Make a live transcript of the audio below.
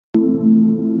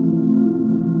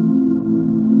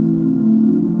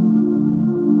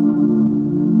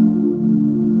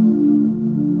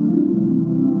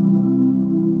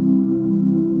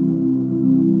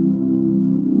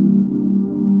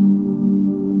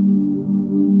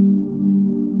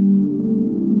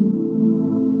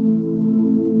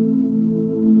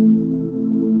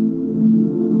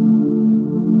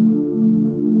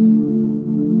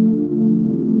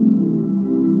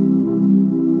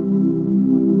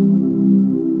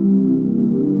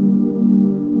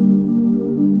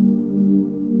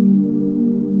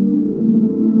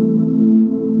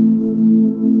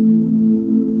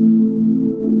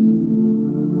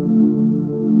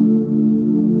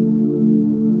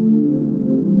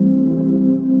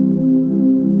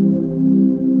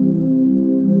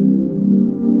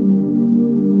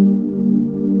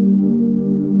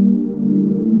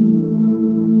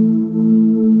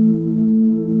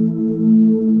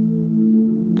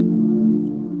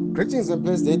Greetings and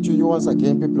blessed day to you once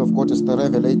again, people of God. It's the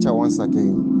Revelator once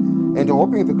again. And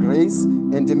hoping the grace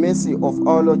and the mercy of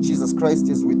our Lord Jesus Christ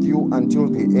is with you until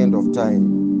the end of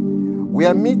time. We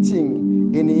are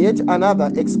meeting in yet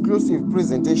another exclusive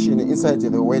presentation inside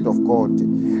the Word of God.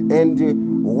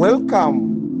 And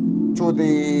welcome to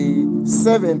the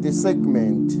seventh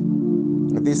segment,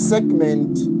 the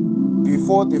segment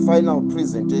before the final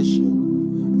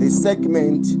presentation, the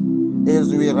segment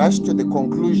as we rush to the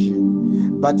conclusion.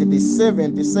 But the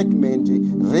seventh segment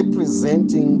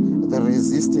representing the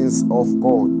resistance of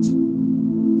God.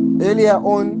 Earlier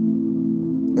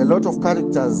on, a lot of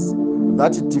characters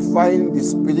that define the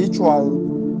spiritual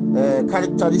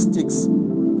characteristics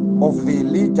of the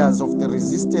leaders of the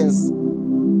resistance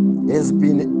has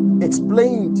been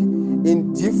explained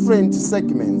in different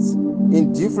segments,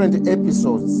 in different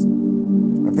episodes.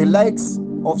 The likes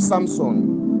of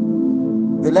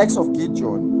Samson, the likes of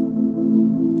Gideon,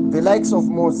 the likes of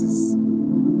Moses,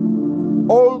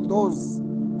 all those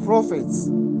prophets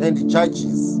and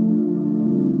judges,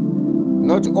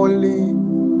 not only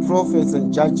prophets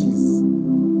and judges,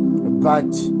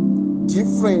 but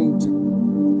different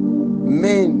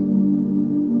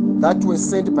men that were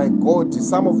sent by God,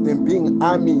 some of them being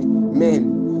army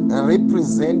men,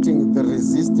 representing the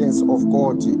resistance of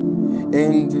God.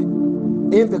 And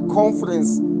in the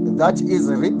conference that is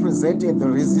representing the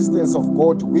resistance of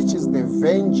God, which is the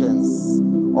vengeance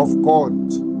of God,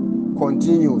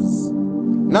 continues.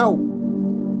 Now,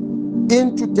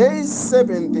 in today's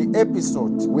seventh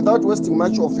episode, without wasting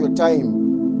much of your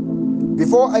time,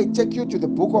 before I take you to the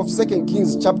book of 2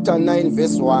 Kings chapter 9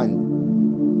 verse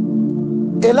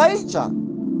 1, Elijah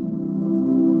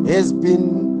has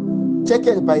been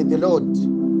taken by the Lord.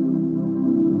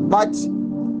 But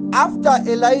after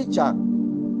Elijah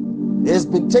has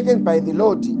been taken by the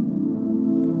Lord,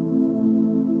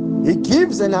 he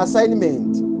gives an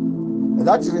assignment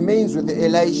that remains with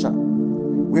Elisha.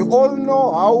 We all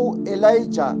know how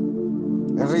Elijah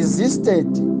resisted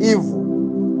evil,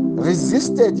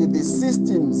 resisted the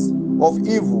systems of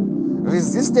evil,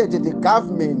 resisted the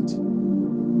government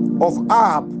of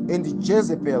Ahab and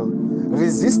Jezebel,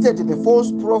 resisted the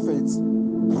false prophets,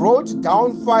 brought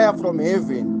down fire from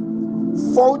heaven,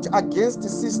 fought against the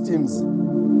systems.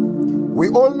 We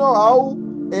all know how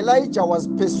Elijah was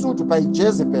pursued by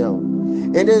Jezebel.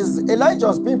 And as Elijah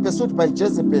was being pursued by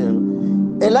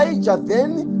Jezebel, Elijah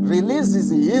then releases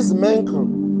his mantle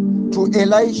to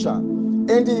Elisha.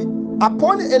 And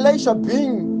upon Elisha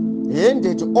being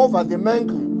handed over the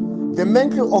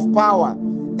mantle of power,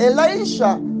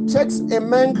 Elisha takes a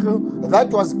mantle that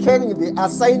was carrying the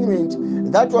assignment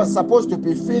that was supposed to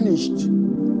be finished,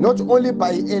 not only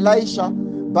by Elisha,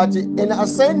 but an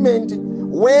assignment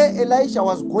where Elisha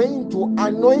was going to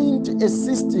anoint a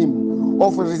system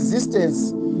of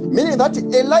resistance, meaning that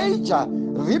Elijah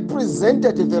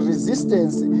represented the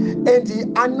resistance and he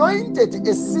anointed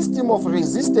a system of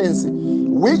resistance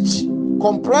which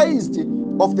comprised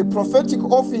of the prophetic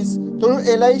office through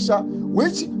Elisha,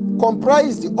 which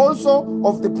comprised also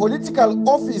of the political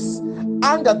office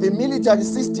under the military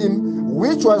system,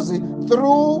 which was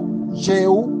through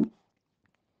Jehu.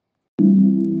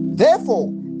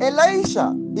 Therefore,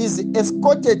 Elisha is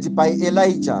escorted by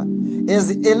Elijah as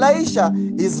Elisha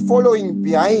is following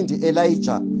behind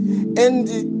Elijah. And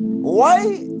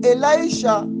why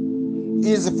Elisha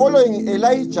is following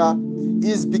Elijah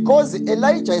is because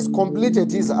Elijah has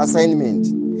completed his assignment.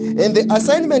 And the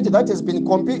assignment that has been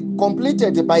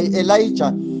completed by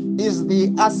Elijah is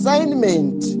the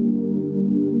assignment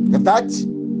that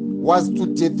was to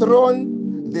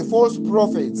dethrone the false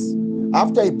prophets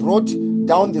after he brought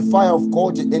down the fire of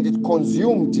God and it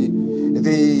consumed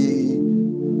the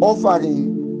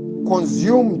offering,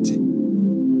 consumed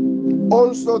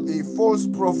also the false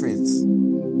prophets.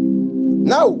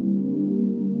 Now,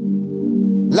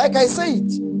 like I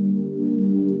said,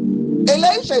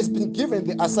 Elisha has been given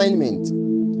the assignment.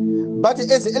 But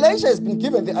as Elisha has been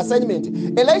given the assignment,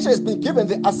 Elisha has been given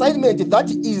the assignment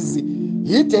that is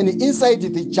hidden inside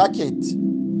the jacket.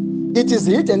 It is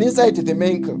hidden inside the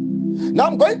mantle. Now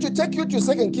I'm going to take you to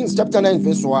 2 Kings chapter 9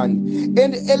 verse 1.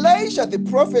 And Elisha the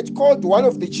prophet called one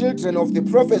of the children of the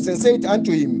prophets and said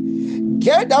unto him,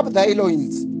 Gird up thy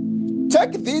loins,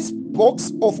 take this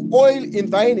box of oil in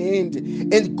thine hand,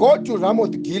 and go to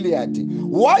Ramoth Gilead.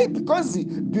 Why? Because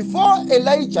before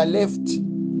Elijah left,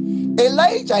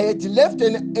 Elijah had left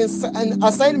an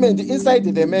assignment inside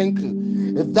the mantle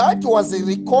that was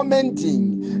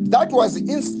recommending, that was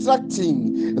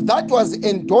instructing, that was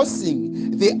endorsing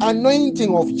the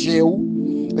anointing of Jehu.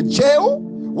 Jehu,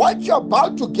 what you're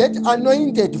about to get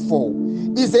anointed for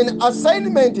is an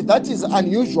assignment that is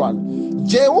unusual.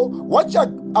 Jehu, what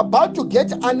you're about to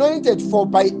get anointed for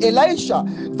by Elisha,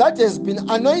 that has been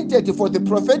anointed for the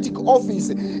prophetic office,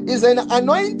 is an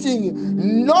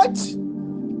anointing not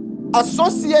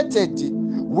associated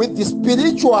with the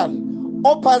spiritual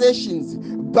operations,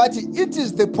 but it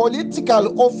is the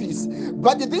political office.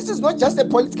 But this is not just a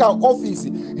political office.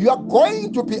 You are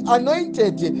going to be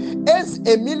anointed as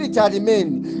a military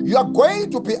man. You are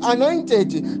going to be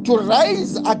anointed to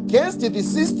rise against the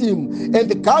system and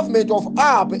the government of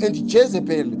Ahab and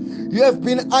Jezebel. You have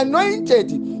been anointed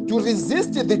to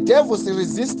resist the devil's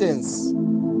resistance.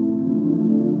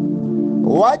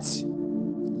 What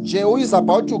Jehu is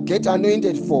about to get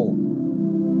anointed for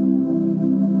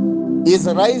is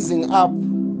rising up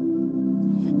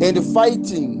and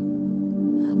fighting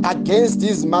against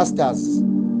his masters,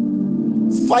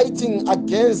 fighting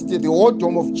against the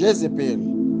whoredom of Jezebel,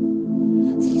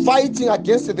 fighting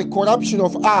against the corruption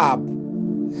of Ahab,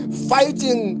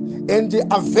 fighting and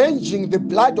avenging the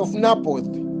blood of Naboth,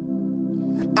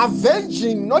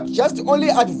 avenging, not just only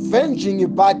avenging,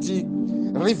 but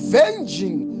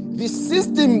revenging the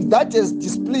system that has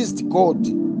displeased God.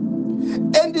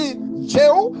 And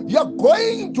Jehu, you are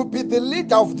going to be the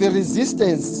leader of the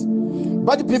resistance.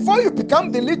 But before you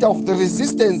become the leader of the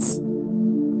resistance,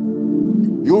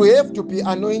 you have to be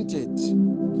anointed.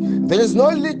 There is no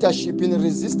leadership in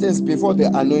resistance before the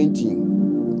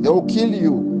anointing. They will kill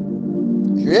you.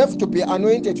 You have to be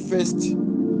anointed first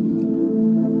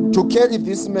to carry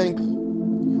this mantle,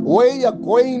 where you are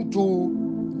going to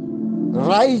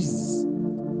rise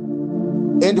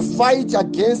and fight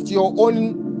against your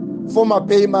own former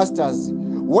paymasters,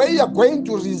 where you are going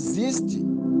to resist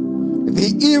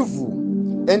the evil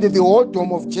and the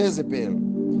whoredom of Jezebel.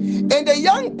 And a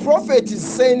young prophet is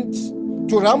sent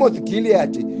to Ramoth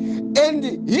Gilead, and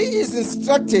he is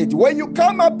instructed, when you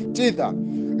come up thither,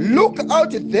 look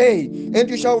out there, and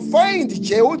you shall find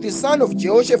Jehu the son of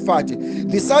Jehoshaphat,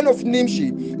 the son of Nimshi,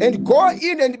 and go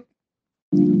in and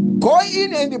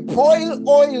pour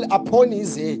oil upon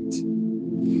his head.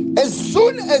 As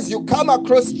soon as you come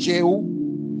across Jehu,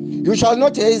 you shall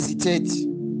not hesitate.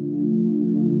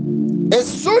 As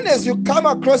soon as you come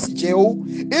across Jehu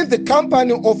in the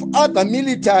company of other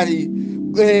military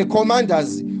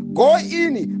commanders, go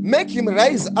in, make him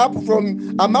rise up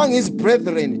from among his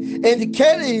brethren, and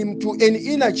carry him to an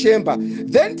inner chamber.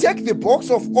 Then take the box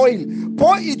of oil,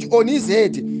 pour it on his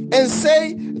head, and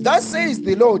say, thus says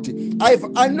the Lord, I've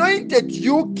anointed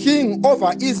you king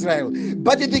over Israel.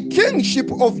 But the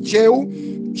kingship of Jehu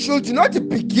should not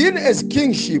begin as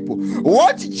kingship.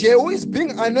 What Jehu is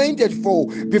being anointed for,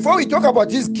 before we talk about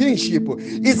his kingship,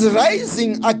 is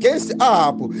rising against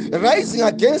Ahab, rising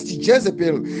against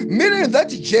Jezebel, meaning that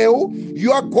Jehu,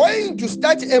 you are going to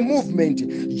start a movement.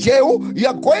 Jehu, you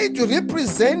are going to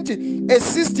represent a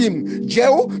system.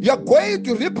 Jehu, you are going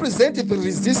to represent the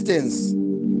resistance.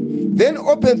 Then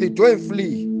open the door and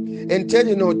flee, and tell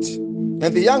you not.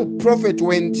 And the young prophet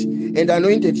went and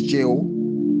anointed Jehu.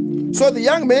 So the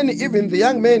young man,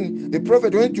 the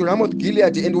prophet went to Ramoth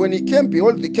Gilead, and when he came,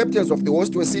 behold, the captains of the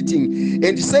host were sitting,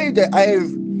 and he said, I have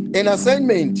an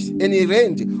assignment, and he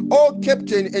ran, O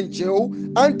captain and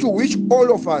Jehu, unto which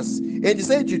all of us. And he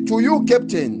said, to you,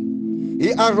 captain.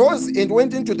 He arose and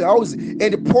went into the house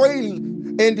and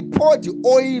poured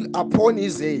oil upon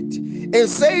his head, and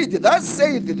said, thus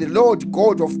saith the Lord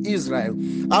God of Israel,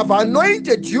 I've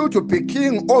anointed you to be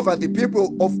king over the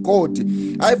people of God.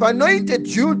 I've anointed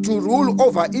you to rule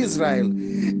over Israel.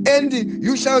 And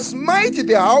you shall smite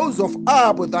the house of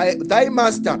Ahab, thy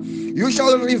master. You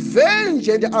shall revenge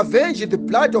and avenge the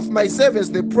blood of my servants,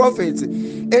 the prophets,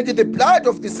 and the blood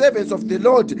of the servants of the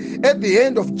Lord at the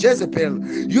hand of Jezebel.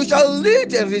 You shall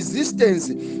lead a resistance.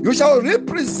 You shall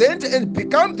represent and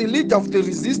become the leader of the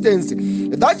resistance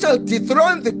that shall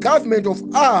dethrone the government of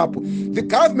Ahab, the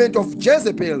government of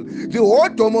Jezebel, the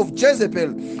whoredom of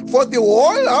Jezebel. For the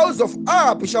whole house of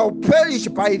Ahab shall perish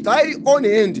by thy own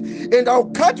hand, and I'll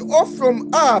cut off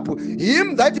from Ahab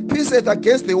him that pisseth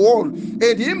against the wall,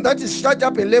 and him that is shut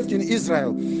up and left in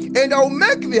Israel. And I'll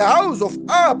make the house of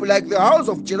Ahab like the house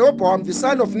of Jeroboam the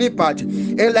son of Nebat,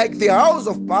 and like the house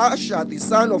of Baasha the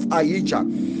son of Ahijah.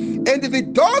 And the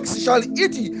dogs shall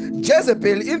eat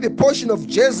Jezebel in the portion of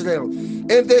Jezreel,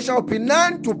 and there shall be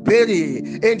none to bury.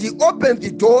 And he opened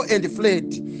the door and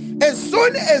fled. As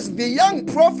soon as the young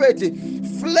prophet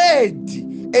fled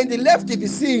and left the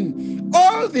scene,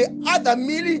 all the other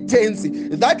militants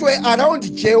that were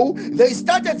around Jehu, they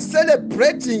started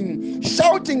celebrating,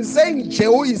 shouting, saying,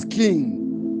 Jehu is king.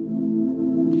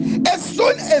 As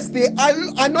soon as the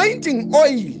anointing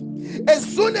oil, as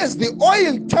soon as the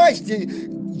oil touched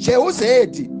Jehu's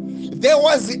head, there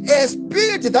was a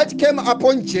spirit that came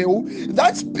upon Jehu.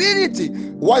 That spirit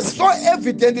was so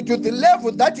evident to the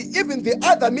level that even the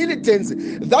other militants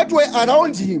that were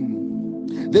around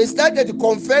him, they started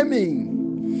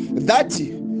confirming that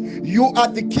you are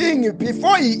the king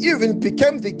before he even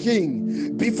became the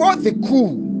king, before the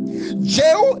coup.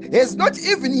 Jehu has not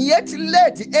even yet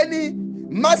led any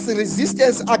mass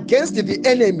resistance against the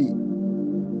enemy.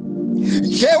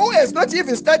 Jehu has not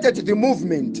even started the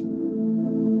movement.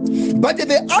 But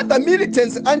the other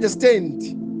militants understand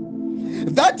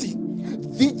that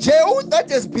the Jehu that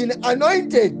has been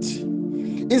anointed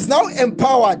is now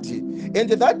empowered, and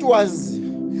that was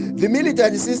the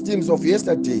military systems of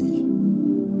yesterday.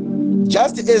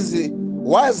 Just as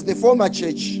was the former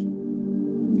church,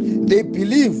 they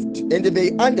believed and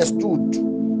they understood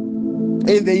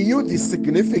and they knew the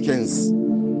significance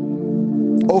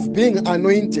of being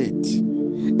anointed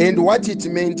and what it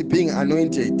meant being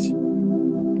anointed.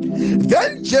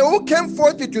 Then Jehu came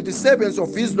forth to the servants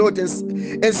of his Lord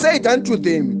and said unto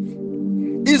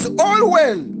them, Is all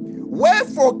well?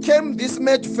 Wherefore came this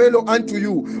mad fellow unto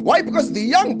you? Why? Because the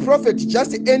young prophet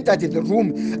just entered the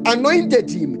room, anointed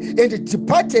him, and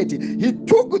departed. He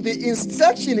took the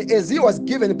instruction as he was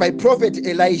given by prophet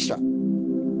Elisha.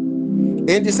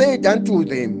 And he said unto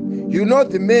them, You know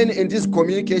the man and his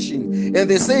communication. And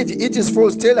they said, It is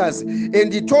false, tell us.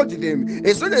 And he told them.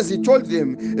 As soon as he told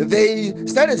them, they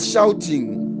started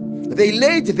shouting. They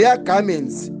laid their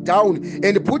garments down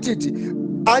and put it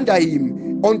under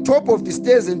him on top of the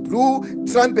stairs and blew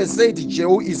trumpets, said,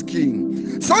 Jehu is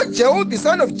king. So Jehu, the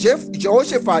son of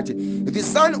Jehoshaphat, the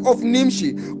son of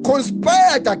Nimshi,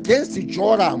 conspired against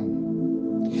Joram.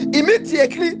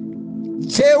 Immediately,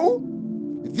 Jehu,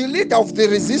 the leader of the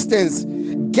resistance,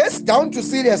 gets down to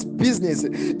serious business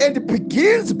and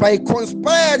begins by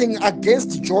conspiring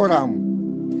against Joram.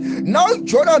 Now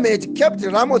Joram had kept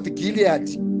Ramoth Gilead,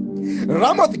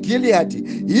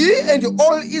 he and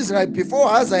all Israel before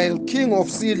Hazael, king of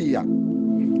Syria.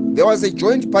 There was a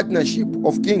joint partnership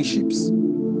of kingships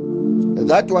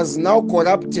that was now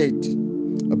corrupted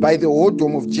by the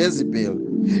whoredom of Jezebel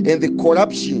and the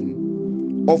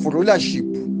corruption of rulership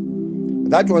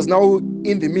that was now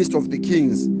in the midst of the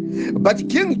kings. But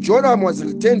King Joram was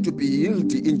returned to be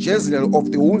healed in Jezreel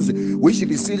of the wounds which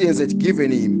the Syrians had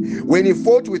given him when he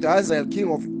fought with Hazael,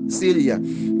 king of Syria.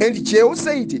 And Jehu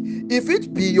said, If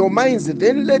it be your minds,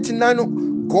 then let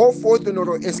none go forth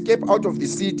nor escape out of the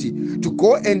city to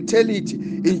go and tell it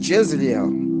in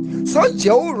Jezreel. So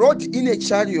Jehu rode in a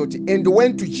chariot and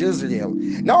went to Jezreel.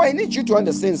 Now I need you to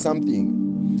understand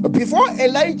something. Before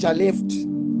Elijah left,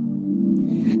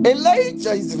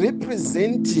 Elijah is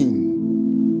representing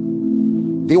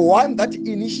the one that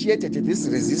initiated this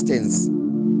resistance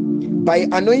by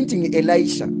anointing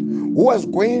Elisha, who was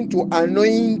going to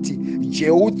anoint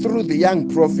Jehu through the young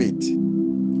prophet.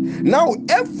 Now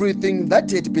everything that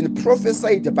had been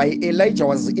prophesied by Elijah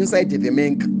was inside the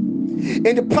mank.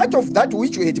 And part of that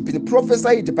which had been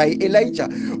prophesied by Elijah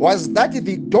was that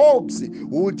the dogs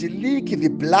would lick the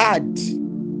blood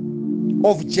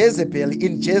of Jezebel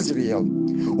in Jezreel.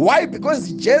 Why?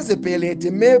 Because Jezebel had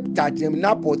murdered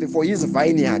Naboth for his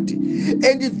vineyard.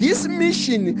 And this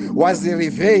mission was a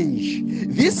revenge.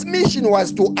 This mission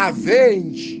was to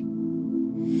avenge.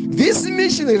 This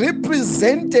mission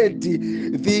represented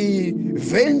the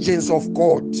vengeance of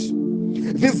God.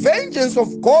 The vengeance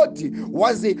of God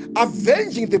was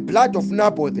avenging the blood of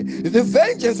Naboth. The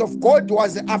vengeance of God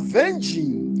was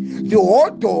avenging the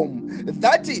whoredom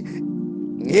that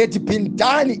had been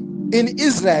done in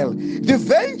Israel. The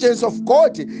vengeance of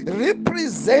God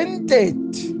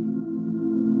represented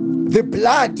the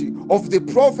blood of the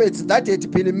prophets that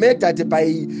had been murdered by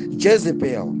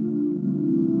Jezebel.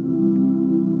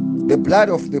 The blood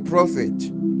of the prophet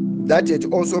that had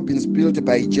also been spilled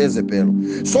by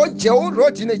Jezebel. So Jehu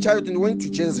rode in a chariot and went to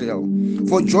Jezreel,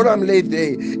 for Joram lay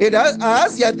there. And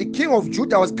Ahaziah, the king of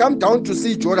Judah, was come down to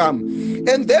see Joram.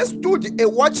 And there stood a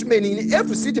watchman in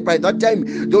every city. By that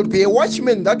time, there would be a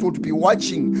watchman that would be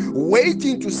watching,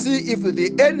 waiting to see if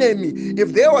the enemy,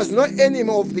 if there was no enemy,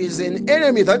 of this an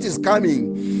enemy that is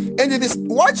coming. And this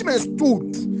watchman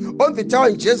stood on the tower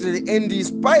in Jezreel, and he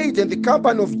spied in the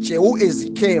company of Jehu as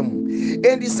he came.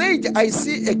 And he said, I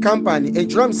see a company. And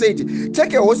Joram said,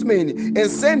 take a horseman and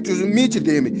send to meet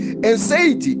them. And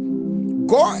said,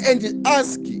 go and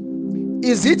ask,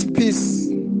 is it peace?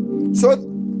 So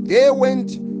there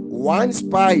went one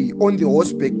spy on the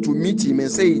horseback to meet him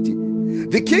and said,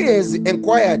 the king has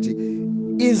inquired,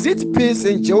 is it peace?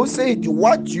 And Jehu said,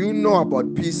 what do you know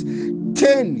about peace?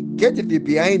 Turn, get thee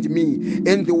behind me.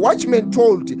 And the watchman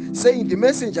told, saying, the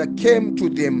messenger came to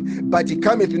them, but he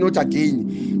cometh not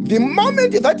again. The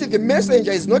moment that the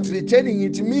messenger is not returning,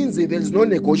 it means there is no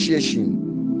negotiation.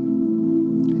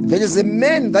 There is a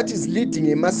man that is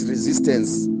leading a mass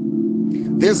resistance.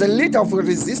 There's a leader of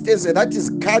resistance that is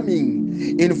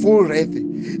coming in full wrath.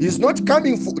 He's not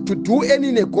coming to do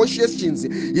any negotiations.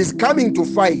 He's coming to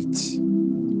fight.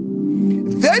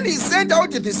 Then he sent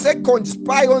out the second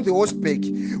spy on the horseback,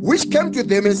 which came to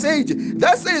them and said,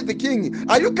 thus says the king,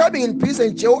 are you coming in peace?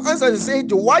 And Jehu answered and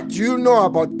said, what do you know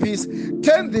about peace?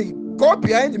 Go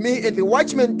behind me. And the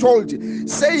watchman told,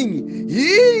 saying,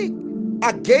 he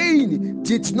again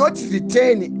did not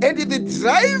return. And the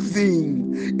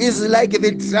driving is like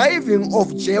the driving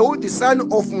of Jehu the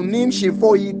son of Nimshi,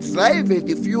 for he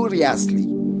driveth furiously.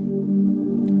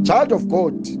 Child of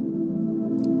God,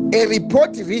 a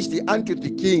report reached unto the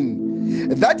king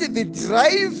that the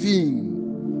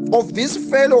driving of this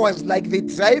fellow was like the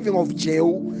driving of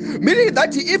Jehu, meaning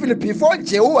that even before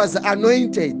Jehu was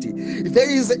anointed, there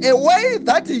is a way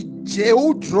that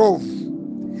Jehu drove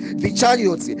the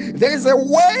chariots. There is a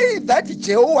way that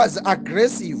Jehu was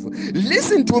aggressive.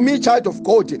 Listen to me, child of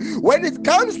God. When it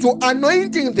comes to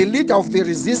anointing the leader of the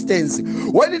resistance,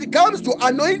 when it comes to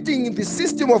anointing the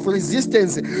system of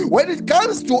resistance, when it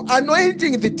comes to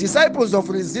anointing the disciples of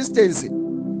resistance,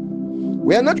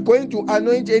 we are not going to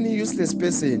anoint any useless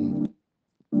person.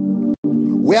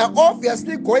 We are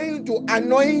obviously going to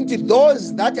anoint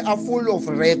those that are full of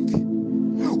wrath.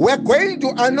 We are going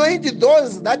to anoint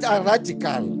those that are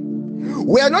radical.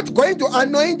 We are not going to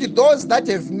anoint those that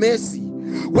have mercy.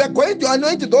 We are going to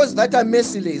anoint those that are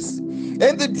merciless.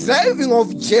 And the driving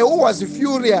of Jehu was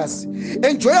furious.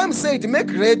 And Joram said,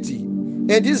 make ready.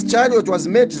 And his chariot was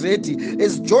made ready.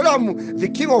 As Joram, the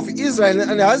king of Israel,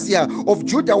 and Ahaziah of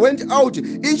Judah went out,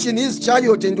 each in his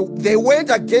chariot, and they went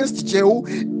against Jehu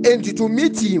and to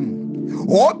meet him,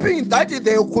 hoping that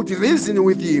they could reason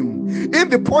with him in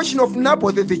the portion of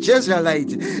Naboth the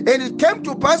Jezreelite. And it came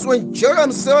to pass when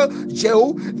Joram saw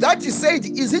Jehu that he said,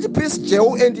 is it peace,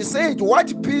 Jehu? And he said,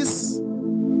 what peace?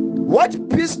 What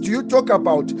peace do you talk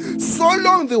about? So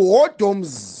long the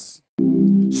whoredoms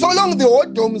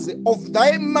of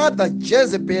thy mother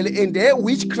Jezebel and her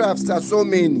witchcrafts are so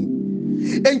many.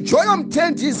 And Joram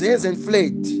turned his hands and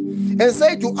fled, and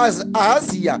said to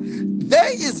Ahaziah,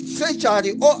 there is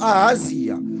treachery, O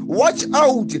Ahaziah, watch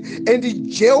out. And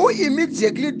Jehu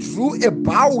immediately drew a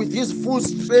bow with his full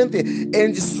strength,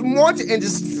 and smote and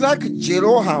struck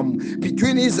Jeroham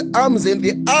between his arms, and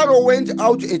the arrow went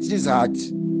out at his heart.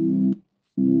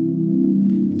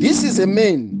 This is a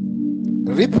man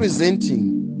representing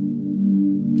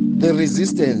the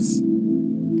resistance.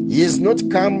 He has not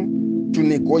come to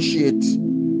negotiate.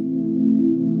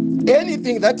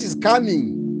 Anything that is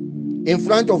coming in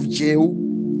front of Jehu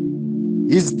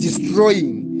is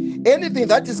destroying. Anything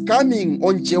that is coming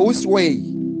on Jehu's way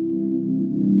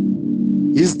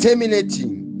is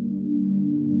terminating.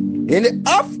 And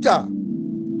after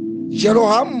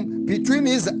Jeroham between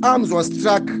his arms was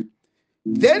struck,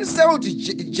 then said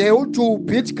Jehu to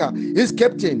Bidkar, his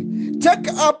captain, take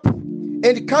up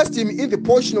and cast him in the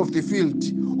portion of the field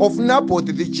of Naboth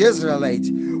the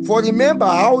Jezreelite. For remember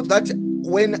how that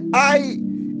when I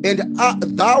and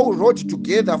thou rode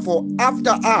together, for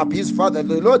after Ahab his father,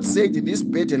 the Lord said this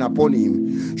burden upon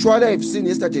him. Surely I have seen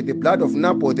yesterday the blood of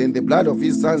Naboth and the blood of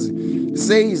his sons,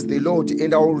 says the Lord,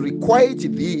 and I will requite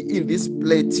thee in this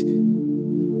plate,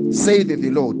 saith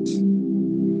the Lord.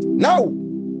 Now,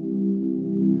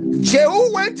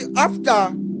 Jehu went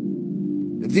after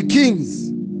the kings.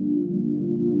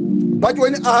 But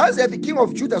when Ahaziah, the king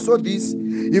of Judah, saw this,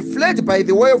 he fled by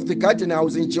the way of the garden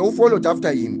house, and Jehu followed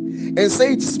after him, and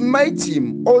said, smite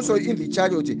him also in the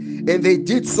chariot. And they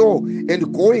did so,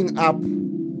 and going up.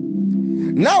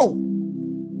 Now,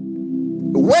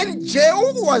 when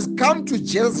Jehu was come to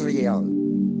Jezreel,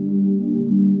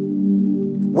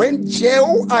 when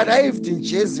Jehu arrived in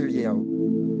Jezreel,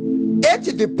 at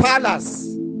the palace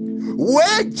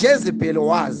where Jezebel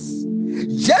was,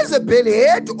 Jezebel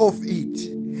heard of it,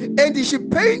 and she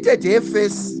painted her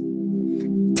face,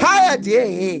 tied her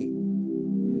hair,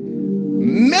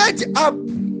 made up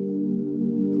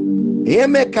her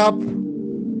makeup,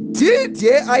 did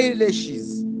her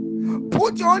eyelashes,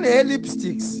 put on her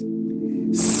lipsticks,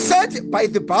 sat by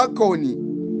the balcony,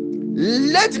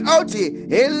 let out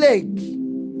her leg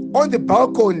on the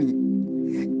balcony.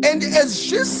 And as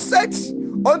she sat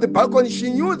on the balcony,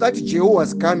 she knew that Jehu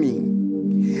was coming.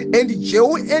 And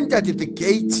Jehu entered the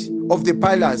gate of the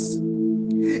palace.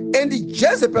 And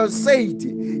Jezebel said,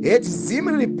 had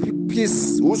Zimri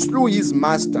peace, who slew his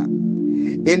master,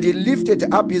 And he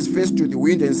lifted up his face to the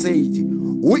wind and said,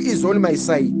 who is on my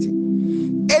side?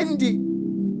 And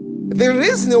the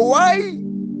reason why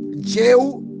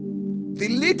Jehu, the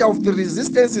leader of the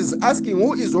resistance, is asking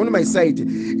who is on my side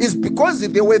is because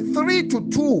there were 3 to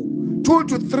 2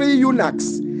 to 3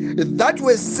 eunuchs that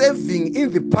were serving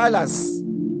in the palace,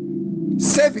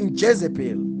 serving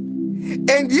Jezebel.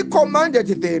 And he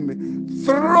commanded them,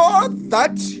 throw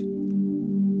that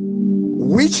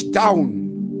witch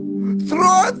down,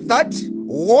 throw that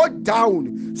whore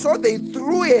down. So they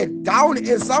threw her down,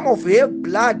 and some of her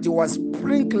blood was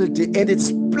sprinkled and it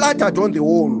splattered on the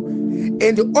wall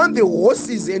and on the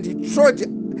horses, and it trod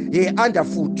her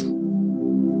underfoot.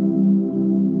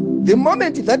 The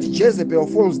moment that Jezebel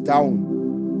falls down,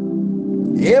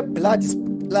 her blood is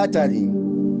splattering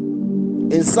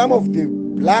and some of the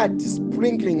blood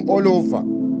sprinkling all over.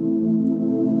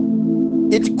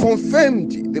 It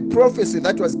confirmed the prophecy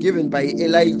that was given by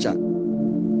Elijah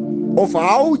of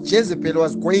how Jezebel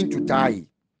was going to die.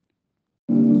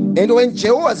 And when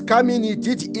Jehu was coming, he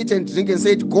did eat and drink and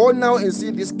said, go now and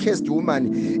see this cursed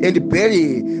woman and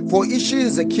bury her, for she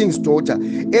is a king's daughter.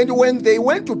 And when they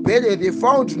went to bury her, they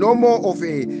found no more of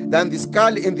her than the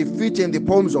skull and the feet and the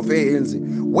palms of her hands.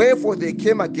 Wherefore they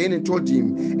came again and told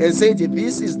him and said,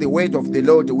 this is the word of the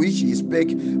Lord which he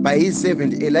spake by his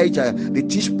servant Elijah the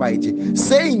Tishbite,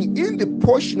 saying, in the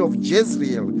portion of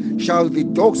Jezreel shall the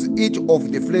dogs eat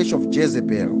of the flesh of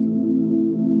Jezebel,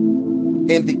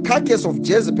 and the carcass of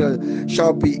Jezebel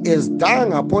shall be as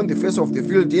dung upon the face of the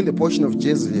field in the portion of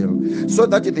Jezreel, so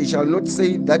that they shall not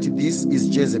say that this is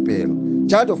Jezebel.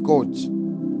 Child of God,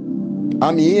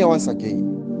 I'm here once again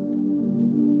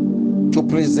to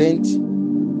present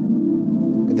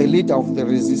the leader of the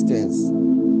resistance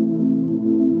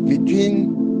between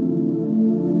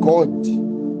God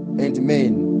and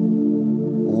man.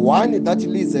 One that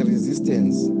leads a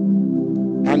resistance,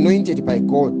 anointed by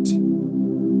God,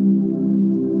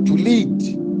 to lead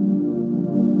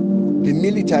the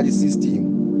military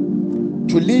system,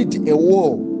 to lead a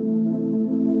war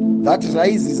that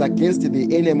rises against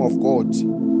the enemy of God,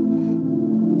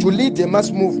 to lead a mass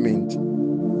movement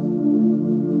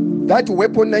that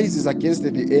weaponizes against the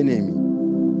enemy,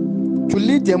 to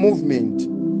lead a movement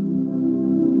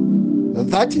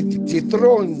that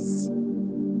dethrones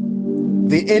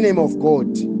the enemy of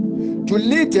God, to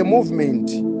lead a movement,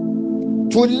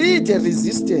 to lead a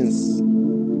resistance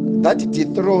that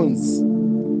dethrones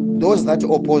those that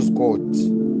oppose God.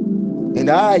 And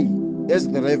I, as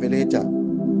the Revelator,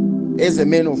 as a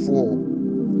man of war,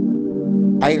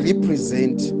 I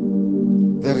represent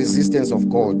the resistance of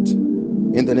God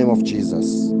in the name of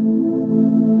Jesus.